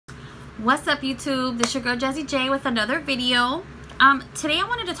What's up, YouTube? This is your girl Jazzy J with another video. Today I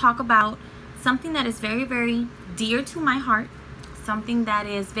wanted to talk about something that is very, very dear to my heart, something that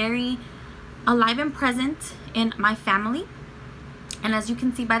is very alive and present in my family. And as you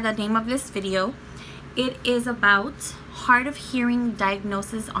can see by the name of this video, it is about hard of hearing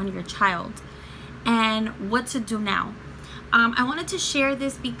diagnosis on your child and what to do now. I wanted to share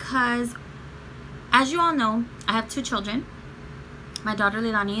this because, as you all know, I have two children. My daughter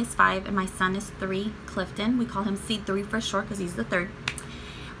Leilani is 5 and my son is 3, Clifton. We call him C3 for short because he's the third.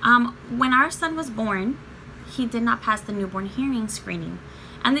 When our son was born, he did not pass the newborn hearing screening.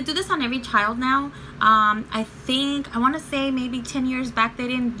 And they do this on every child now. I want to say maybe 10 years back they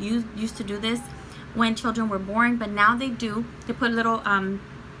didn't used to do this when children were born, but now they do. They put little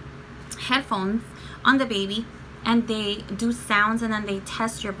headphones on the baby and they do sounds, and then they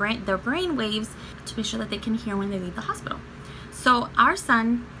test their brain waves to make sure that they can hear when they leave the hospital. So our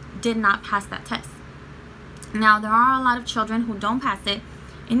son did not pass that test. Now there are a lot of children who don't pass it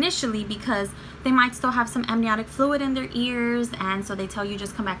initially because they might still have some amniotic fluid in their ears, and so they tell you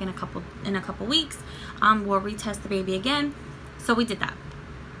just come back in a couple weeks. We'll retest the baby again. So we did that.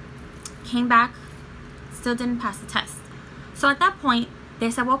 Came back, still didn't pass the test. So at that point they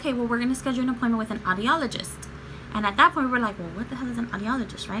said, well, okay, well, we're going to schedule an appointment with an audiologist. And at that point we were like, well, what the hell is an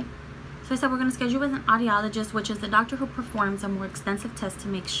audiologist, right? So I said, we're going to schedule with an audiologist, which is the doctor who performs a more extensive test to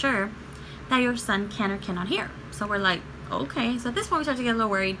make sure that your son can or cannot hear. So we're like, okay. So at this point we start to get a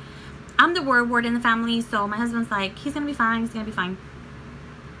little worried. I'm the word in the family, so my husband's like, he's going to be fine, he's going to be fine.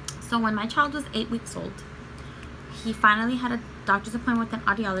 So when my child was 8 weeks old, he finally had a doctor's appointment with an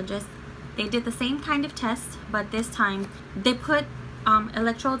audiologist. They did the same kind of test, but this time they put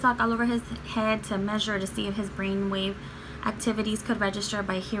electrodes all over his head to measure to see if his brainwave activities could register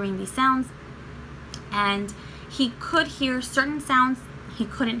by hearing these sounds. And he could hear certain sounds, he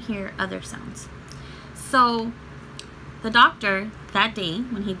couldn't hear other sounds. So the doctor that day,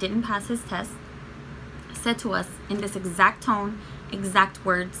 when he didn't pass his test, said to us in this exact tone, exact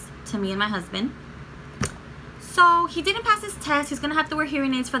words to me and my husband, so he didn't pass his test, he's gonna have to wear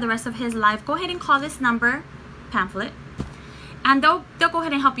hearing aids for the rest of his life. Go ahead and call this number, pamphlet, and they'll go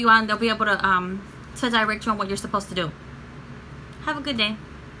ahead and help you out, and they'll be able to direct you on what you're supposed to do. Have a good day.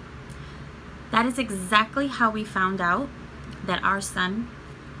 That is exactly how we found out that our son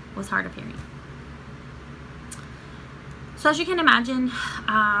was hard of hearing. So as you can imagine,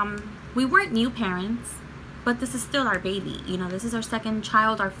 we weren't new parents, but this is still our baby. You know, this is our second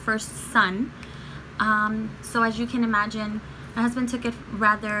child, our first son. So as you can imagine, my husband took it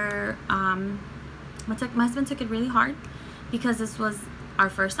rather, my husband took it really hard because this was our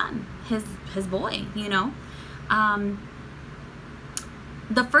first son, his boy, you know.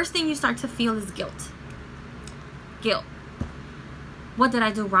 The first thing you start to feel is guilt. Guilt. What did I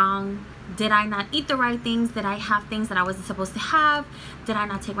do wrong? Did I not eat the right things? Did I have things that I wasn't supposed to have? Did I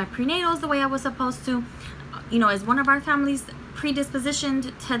not take my prenatals the way I was supposed to? You know, is one of our families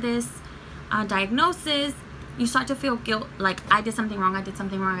predispositioned to this diagnosis? You start to feel guilt, like I did something wrong, I did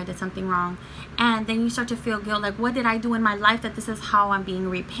something wrong, I did something wrong. And then you start to feel guilt, like what did I do in my life that this is how I'm being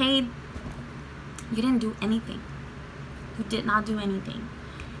repaid? You didn't do anything. You did not do anything.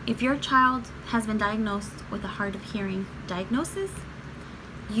 If your child has been diagnosed with a hard of hearing diagnosis,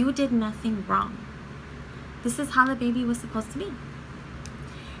 you did nothing wrong. This is how the baby was supposed to be.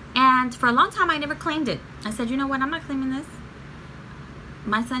 And for a long time I never claimed it. I said, you know what, I'm not claiming this.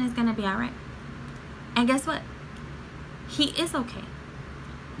 My son is gonna be all right. And guess what? He is okay.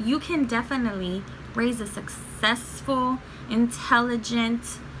 You can definitely raise a successful, intelligent,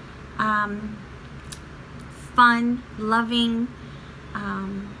 fun, loving,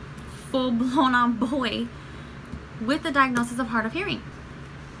 full-blown on boy with the diagnosis of hard of hearing.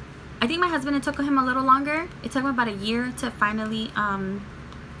 I think my husband, it took him a little longer. It took him about a year to finally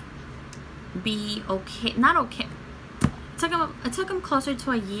be okay. Not okay. It took him closer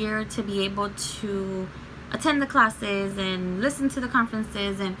to a year to be able to attend the classes and listen to the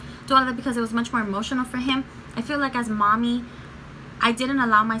conferences and do all of that because it was much more emotional for him. I feel like as mommy, I didn't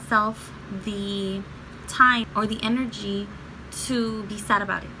allow myself the time or the energy to be sad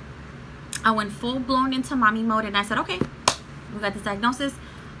about it. I went full-blown into mommy mode and I said, okay, we got this diagnosis.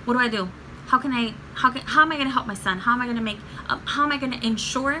 What do I do? How am I going to help my son? How am I going to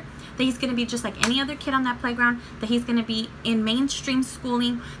ensure that he's going to be just like any other kid on that playground, that he's going to be in mainstream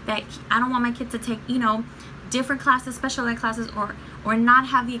schooling, that I don't want my kid to take, you know, different classes, special ed classes, or not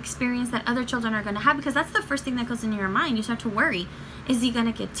have the experience that other children are going to have, because that's the first thing that goes in your mind. You start to worry. Is he going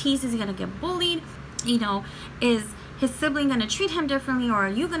to get teased? Is he going to get bullied? You know, is his sibling going to treat him differently, or are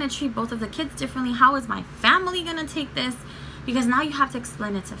you going to treat both of the kids differently? How is my family going to take this? because now you have to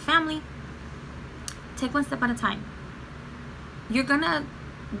explain it to family. Take one step at a time. You're gonna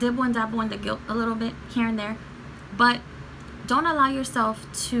dibble and dabble in the guilt a little bit here and there, but don't allow yourself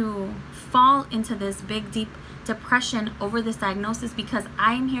to fall into this big deep depression over this diagnosis, because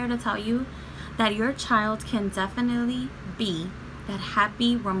I'm here to tell you that your child can definitely be that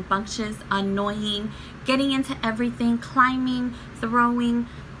happy, rambunctious, annoying, getting into everything, climbing, throwing,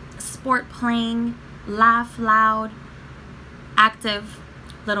 sport playing, laugh loud, active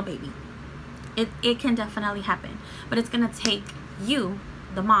little baby. It can definitely happen, but it's gonna take you,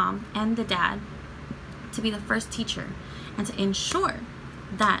 the mom and the dad, to be the first teacher and to ensure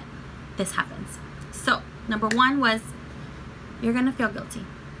that this happens. So number one was, you're gonna feel guilty.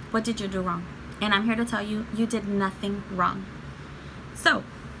 What did you do wrong? And I'm here to tell you, you did nothing wrong. So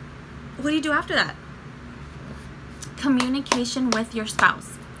what do you do after that? Communication with your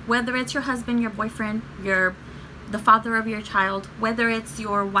spouse, whether it's your husband, your boyfriend, the father of your child, whether it's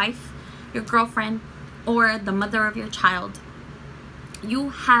your wife, your girlfriend, or the mother of your child. You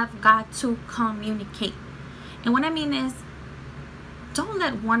have got to communicate. And what I mean is, don't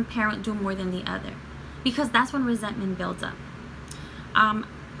let one parent do more than the other, because that's when resentment builds up.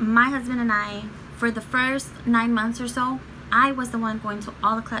 My husband and I, for the first 9 months or so, I was the one going to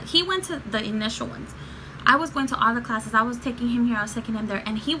all the classes. He went to the initial ones. I was going to all the classes. I was taking him here, I was taking him there,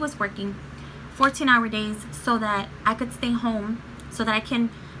 and he was working 14-hour days so that I could stay home, so that I can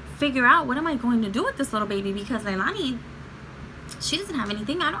figure out, what am I going to do with this little baby, because Leilani, she doesn't have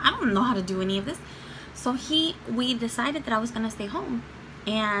anything. I don't know how to do any of this. So we decided that I was going to stay home,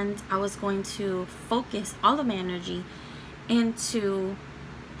 and I was going to focus all of my energy into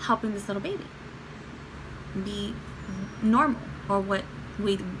helping this little baby be normal, or what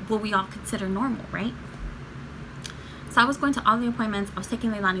we all consider normal, right? So I was going to all the appointments. I was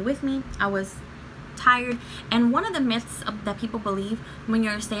taking Leilani with me. I was tired. And one of the myths that people believe when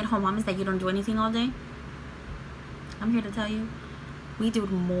you're a stay-at-home mom is that you don't do anything all day. I'm here to tell you, we do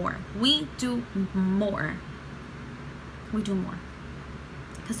more. We do more. We do more,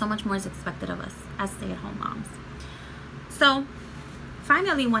 because so much more is expected of us as stay-at-home moms. So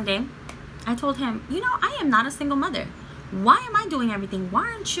finally one day, I told him, you know, I am not a single mother. Why am I doing everything? Why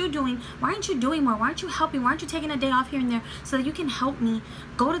aren't you doing more? Why aren't you helping? Why aren't you taking a day off here and there so that you can help me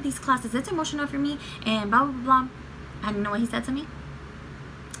go to these classes? It's emotional for me, and blah, blah, blah. And you know what he said to me?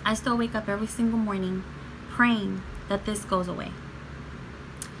 I still wake up every single morning praying that this goes away.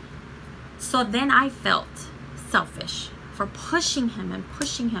 So then I felt selfish for pushing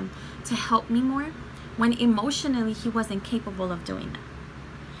him to help me more, when emotionally he wasn't capable of doing that.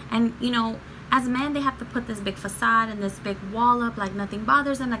 And you know, as men, they have to put this big facade and this big wall up, like nothing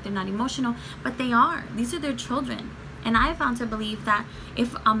bothers them, like they're not emotional, but they are. These are their children. And I found to believe that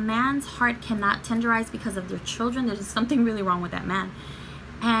if a man's heart cannot tenderize because of their children, there's something really wrong with that man.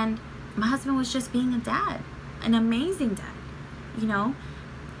 And my husband was just being a dad, an amazing dad, you know,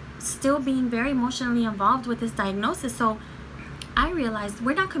 still being very emotionally involved with this diagnosis. So I realized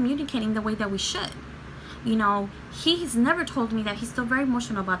we're not communicating the way that we should. You know, he's never told me that he's still very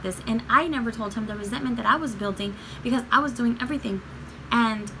emotional about this, and I never told him the resentment that I was building because I was doing everything.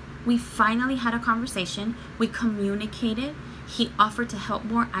 And we finally had a conversation. We communicated. He offered to help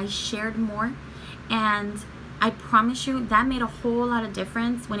more. I shared more. And I promise you, that made a whole lot of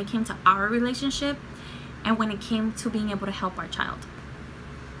difference when it came to our relationship and when it came to being able to help our child.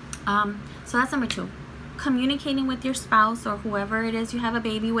 So that's number 2. Communicating with your spouse or whoever it is you have a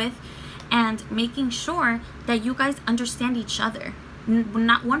baby with, and making sure that you guys understand each other.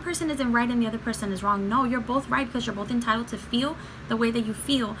 Not one person isn't right and the other person is wrong. No, you're both right, because you're both entitled to feel the way that you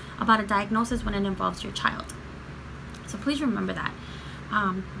feel about a diagnosis when it involves your child. So please remember that,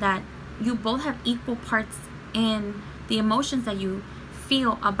 that you both have equal parts in the emotions that you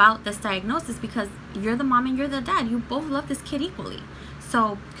feel about this diagnosis, because you're the mom and you're the dad. You both love this kid equally.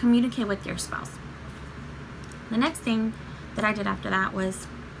 So communicate with your spouse. The next thing that I did after that was,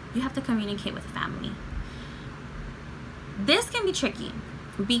 you have to communicate with family. This can be tricky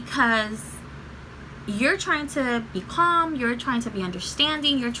because you're trying to be calm, you're trying to be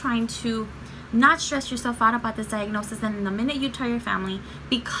understanding, you're trying to not stress yourself out about this diagnosis, and the minute you tell your family,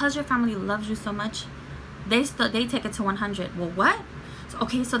 because your family loves you so much, they take it to 100. Well, what? So,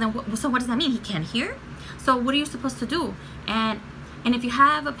 okay, so then what does that mean? He can't hear? So what are you supposed to do? And if you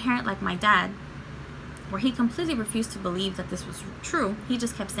have a parent like my dad, where he completely refused to believe that this was true. He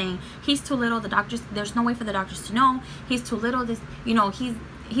just kept saying, he's too little, the doctors, there's no way for the doctors to know, he's too little, this, you know,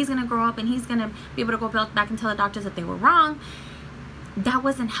 he's gonna grow up and he's gonna be able to go back and tell the doctors that they were wrong. That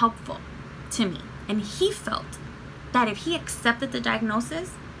wasn't helpful to me. And he felt that if he accepted the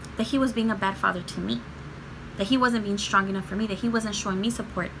diagnosis, that he was being a bad father to me. that he wasn't being strong enough for me, that he wasn't showing me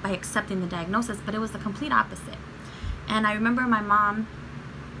support by accepting the diagnosis, but it was the complete opposite. And I remember my mom,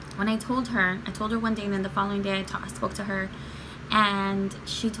 when I told her one day, and then the following day I spoke to her, and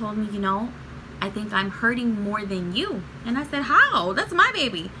she told me, you know, I think I'm hurting more than you. And I said, how? That's my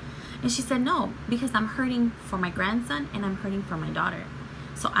baby. And she said, no, because I'm hurting for my grandson and I'm hurting for my daughter.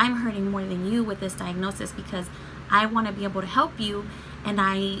 So I'm hurting more than you with this diagnosis because I want to be able to help you. And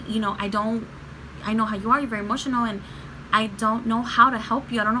I know how you are. You're very emotional, and I don't know how to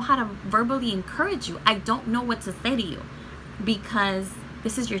help you. I don't know how to verbally encourage you. I don't know what to say to you because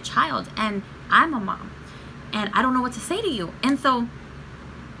this is your child and I'm a mom and I don't know what to say to you. And so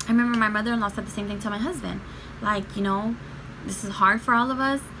I remember my mother-in-law said the same thing to my husband. Like, you know, this is hard for all of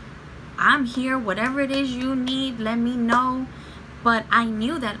us. I'm here. Whatever it is you need, let me know. But I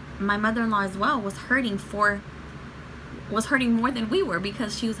knew that my mother-in-law as well was hurting more than we were,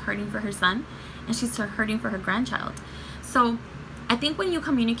 because she was hurting for her son and she's hurting for her grandchild. So I think when you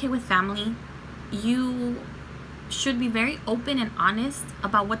communicate with family, you should be very open and honest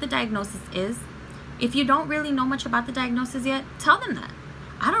about what the diagnosis is. If you don't really know much about the diagnosis yet, tell them that.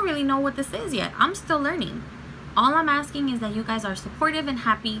 I don't really know what this is yet. I'm still learning. All I'm asking is that you guys are supportive and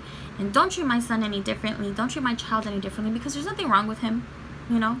happy, and don't treat my son any differently. Don't treat my child any differently, because there's nothing wrong with him.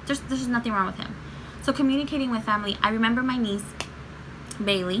 You know, there's nothing wrong with him. So communicating with family. I remember my niece,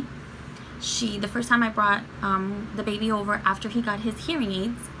 Bailey. The first time I brought the baby over after he got his hearing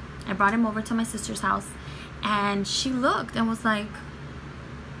aids, I brought him over to my sister's house, and she looked and was like,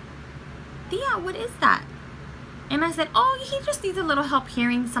 Thea, what is that? And I said, oh, he just needs a little help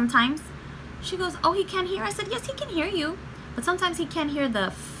hearing sometimes. She goes, oh, he can't hear? I said, yes, he can hear you, but sometimes he can't hear the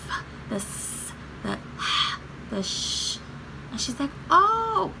f, the s, the h, the sh. And she's like,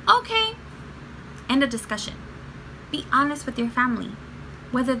 oh, okay. End of discussion. Be honest with your family.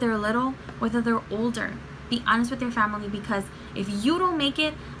 Whether they're little, whether they're older, be honest with your family, because if you don't make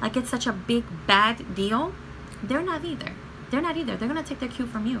it like it's such a big bad deal, they're not either. They're not either. They're going to take their cue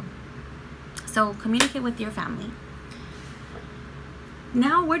from you. So communicate with your family.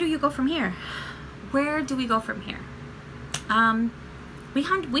 Now, where do you go from here? Where do we go from here?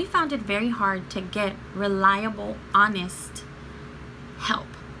 We found it very hard to get reliable, honest help.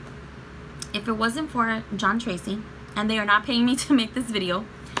 If it wasn't for John Tracy, and they are not paying me to make this video,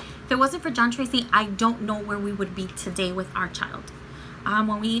 if it wasn't for John Tracy, I don't know where we would be today with our child.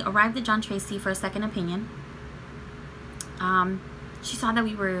 When we arrived at John Tracy for a second opinion, she saw that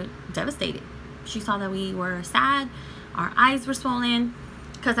we were devastated. She saw that we were sad. Our eyes were swollen,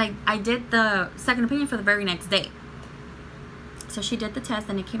 because I did the second opinion for the very next day. So she did the test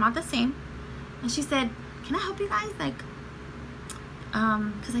and it came out the same. And she said, can I help you guys? Like,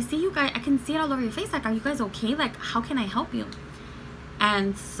 because I see you guys, I can see it all over your face. Like, are you guys okay? Like, how can I help you?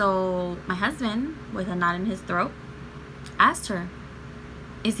 And so my husband, with a knot in his throat, asked her,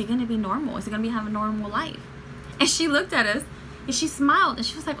 is he going to be normal? Is he going to have a normal life? And she looked at us and she smiled and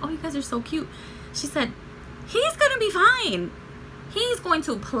she was like, oh, you guys are so cute. She said, he's going to be fine. He's going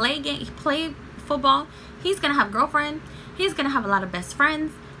to play football. He's going to have a girlfriend. He's going to have a lot of best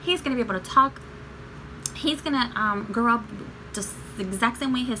friends. He's going to be able to talk. He's going to grow up just the exact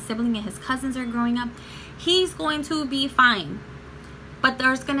same way his sibling and his cousins are growing up. He's going to be fine. But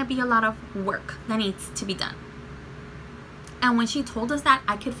there's going to be a lot of work that needs to be done. And when she told us that,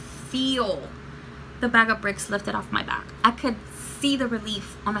 I could feel the bag of bricks lifted off my back. I could see the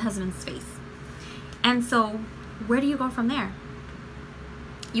relief on my husband's face. And so, where do you go from there?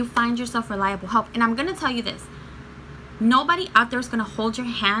 You find yourself reliable help. And I'm going to tell you this. Nobody out there is going to hold your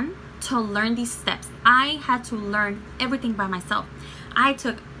hand to learn these steps. I had to learn everything by myself. I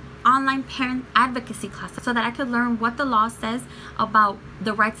took online parent advocacy classes so that I could learn what the law says about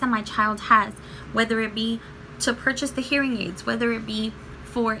the rights that my child has, whether it be to purchase the hearing aids, whether it be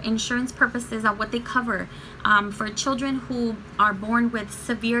for insurance purposes on what they cover, for children who are born with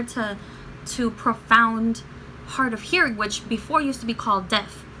severe to profound hard of hearing, which before used to be called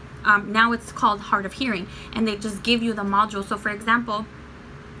deaf. Now it's called hard of hearing, and they just give you the module. So for example,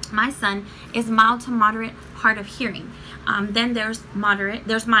 my son is mild to moderate hard of hearing. Then there's moderate,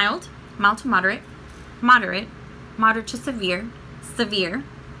 there's mild to moderate, moderate to severe,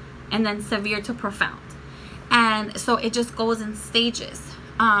 and then severe to profound. And so it just goes in stages.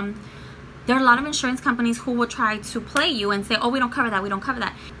 There are a lot of insurance companies who will try to play you and say, oh, we don't cover that, we don't cover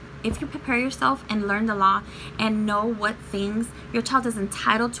that. If you prepare yourself and learn the law and know what things your child is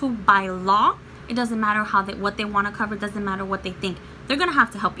entitled to by law, it doesn't matter what they want to cover, it doesn't matter what they think. They're going to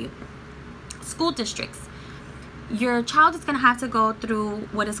have to help you. School districts. Your child is going to have to go through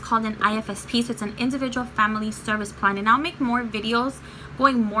what is called an IFSP, so it's an individual family service plan. And I'll make more videos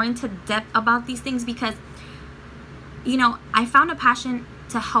going more into depth about these things, because you know, I found a passion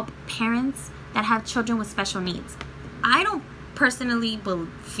to help parents that have children with special needs. I don't personally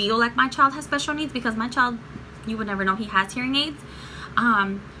feel like my child has special needs, because my child, you would never know he has hearing aids.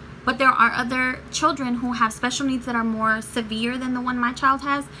 But there are other children who have special needs that are more severe than the one my child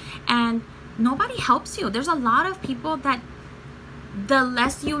has, and nobody helps you. There's a lot of people that the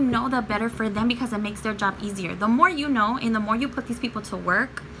less you know, the better for them, because it makes their job easier. The more you know and the more you put these people to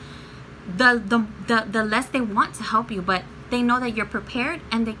work, the less they want to help you, but they know that you're prepared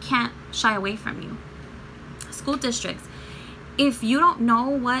and they can't shy away from you. School districts, if you don't know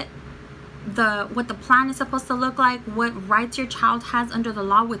what the plan is supposed to look like, what rights your child has under the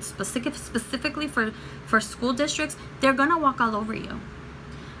law, with specifically for school districts, they're gonna walk all over you.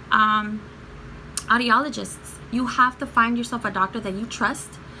 Audiologists, you have to find yourself a doctor that you trust,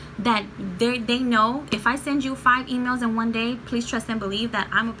 that they know, if I send you 5 emails in one day, please trust and believe that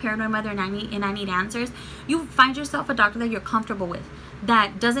I'm a paranoid mother and I need answers. You find yourself a doctor that you're comfortable with,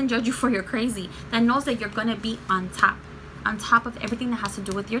 that doesn't judge you for your crazy, that knows that you're gonna be on top of everything that has to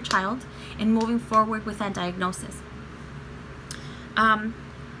do with your child and moving forward with that diagnosis.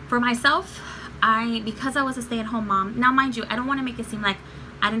 For myself, because I was a stay-at-home mom, now mind you, I don't want to make it seem like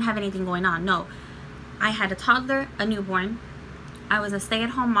I didn't have anything going on. No, I had a toddler, a newborn. I was a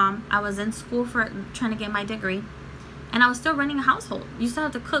stay-at-home mom. I was in school for trying to get my degree, and I was still running a household. You still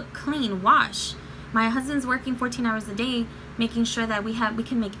have to cook, clean, wash. My husband's working 14 hours a day, making sure that we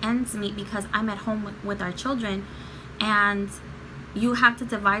can make ends meet, because I'm at home with our children. And you have to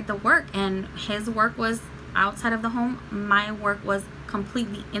divide the work, and his work was outside of the home, my work was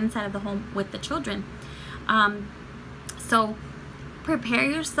completely inside of the home with the children. So prepare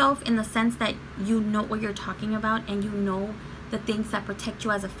yourself in the sense that you know what you're talking about, and you know the things that protect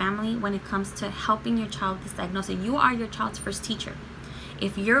you as a family when it comes to helping your child with this diagnosis. You are your child's first teacher.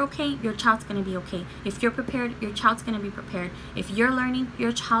 If you're okay, your child's going to be okay. If you're prepared, your child's going to be prepared. If you're learning,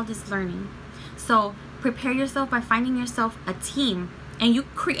 your child is learning. So prepare yourself by finding yourself a team, and you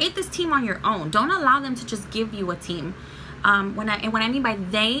create this team on your own. Don't allow them to just give you a team. When I mean by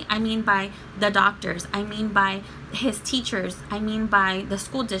they, I mean by the doctors, I mean by his teachers, I mean by the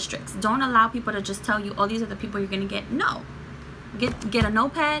school districts. Don't allow people to just tell you, oh, these are the people you're going to get. No. Get a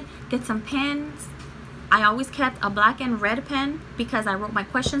notepad, get some pens. I always kept a black and red pen, because I wrote my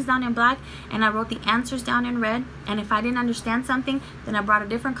questions down in black and I wrote the answers down in red. And if I didn't understand something, then I brought a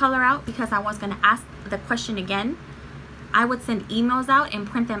different color out, because I was going to ask the question again. I would send emails out and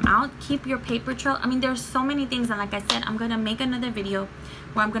print them out. Keep your paper trail. I mean, there's so many things, and like I said, I'm going to make another video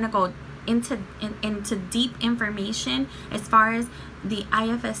where I'm going to go into deep information as far as the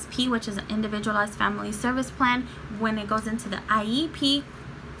IFSP, which is an individualized family service plan, when it goes into the IEP.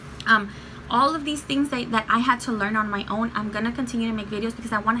 All of these things that I had to learn on my own. I'm going to continue to make videos,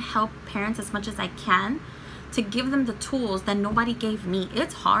 because I want to help parents as much as I can, to give them the tools that nobody gave me.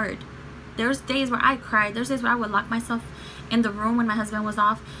 It's hard. There's days where I cried. There's days where I would lock myself in the room when my husband was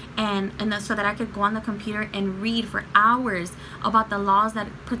off, so that I could go on the computer and read for hours about the laws that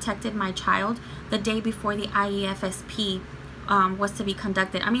protected my child the day before the IEFSP was to be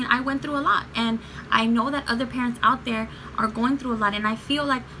conducted. I mean, I went through a lot, and I know that other parents out there are going through a lot, and I feel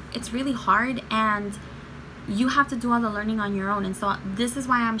like it's really hard, and you have to do all the learning on your own. And so this is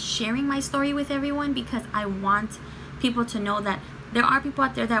why I'm sharing my story with everyone, because I want people to know that there are people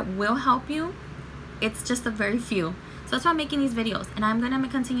out there that will help you. It's just a very few. So that's why I'm making these videos, and I'm going to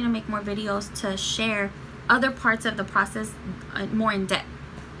continue to make more videos to share other parts of the process more in depth.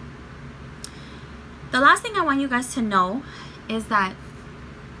 The last thing I want you guys to know is that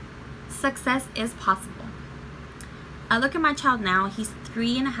success is possible. I look at my child now. He's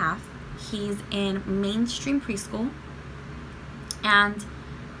 3.5. He's in mainstream preschool, and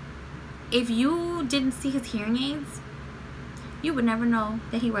if you didn't see his hearing aids, you would never know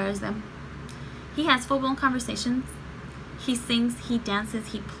that he wears them. He has full-blown conversations. He sings, he dances,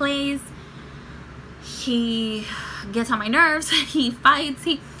 he plays, he gets on my nerves, he fights,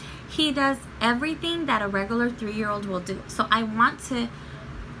 he does everything that a regular 3-year-old will do. So I want to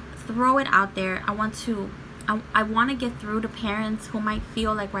throw it out there. I want to get through to parents who might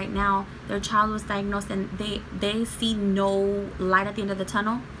feel like right now their child was diagnosed and they see no light at the end of the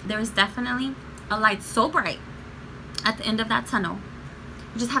tunnel. There is definitely a light so bright at the end of that tunnel.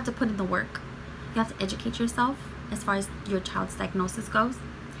 You just have to put in the work. You have to educate yourself as far as your child's diagnosis goes,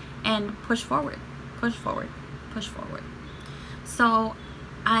 and push forward, push forward, push forward. So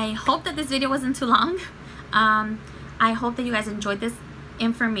I hope that this video wasn't too long. I hope that you guys enjoyed this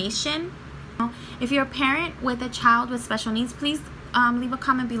information. If you're a parent with a child with special needs, please leave a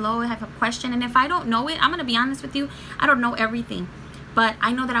comment below. I have a question, and if I don't know it, I'm gonna be honest with you, I don't know everything, but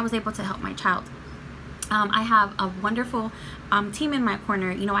I know that I was able to help my child. I have a wonderful team in my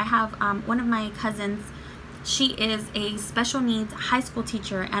corner. You know, I have one of my cousins. She is a special needs high school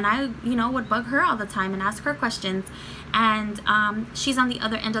teacher, and I, you know, would bug her all the time and ask her questions. And she's on the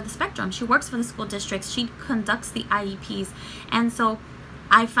other end of the spectrum. She works for the school districts. She conducts the IEPs. And so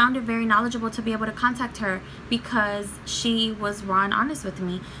I found it very knowledgeable to be able to contact her because she was raw and honest with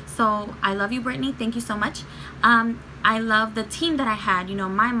me. So I love you, Brittany. Thank you so much. I love the team that I had. You know,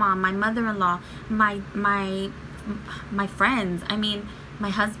 my mom, my mother-in-law, my friends. I mean,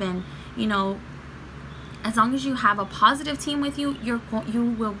 my husband. You know, as long as you have a positive team with you, you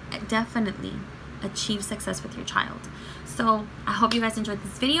will definitely achieve success with your child. So I hope you guys enjoyed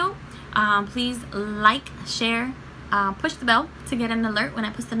this video. Please like, share, push the bell to get an alert when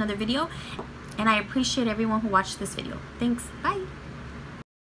I post another video. And I appreciate everyone who watched this video. Thanks. Bye.